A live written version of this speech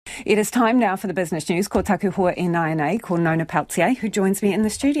It is time now for the business news. Ko taku hoa e nai, ko Nona Peltier, who joins me in the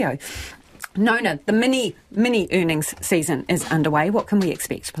studio. Nona, the mini earnings season is underway. What can we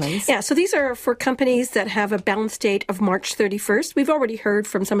expect, please? Yeah, so these are for companies that have a balance date of March 31st. We've already heard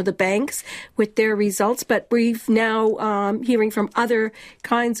from some of the banks with their results, but we've now hearing from other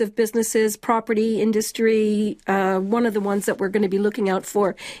kinds of businesses, property industry. One of the ones that we're going to be looking out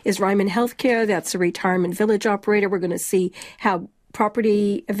for is Ryman Healthcare. That's a retirement village operator. We're going to see how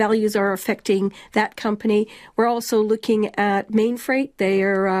property values are affecting that company. We're also looking at Mainfreight. They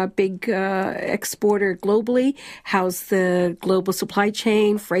are a big exporter globally. How's the global supply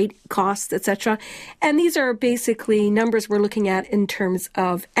chain, freight costs, etc. And these are basically numbers we're looking at in terms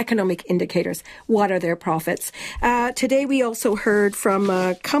of economic indicators. What are their profits? Today we also heard from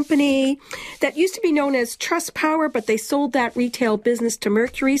a company that used to be known as Trust Power, but they sold that retail business to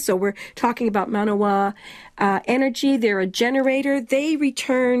Mercury. So we're talking about Manawa Energy. They're a generator. They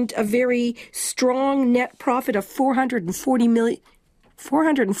returned a very strong net profit of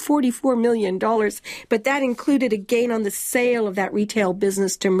 $444 million, but that included a gain on the sale of that retail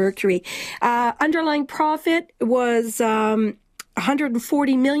business to Mercury. Underlying profit was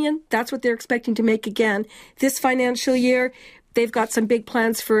 $140 million. That's what they're expecting to make again this financial year. They've got some big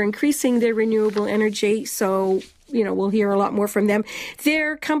plans for increasing their renewable energy, so we'll hear a lot more from them.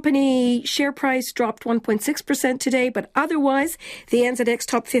 Their company share price dropped 1.6% today, but otherwise, the NZX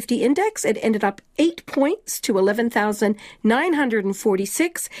Top 50 Index, it ended up 8 points to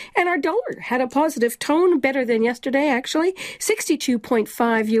 11,946, and our dollar had a positive tone, better than yesterday, actually.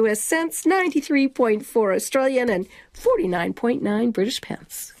 62.5 US cents, 93.4 Australian, and 49.9 British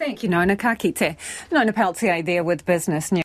pence. Thank you, Nona. Ka kite. Nona Peltier there with Business News.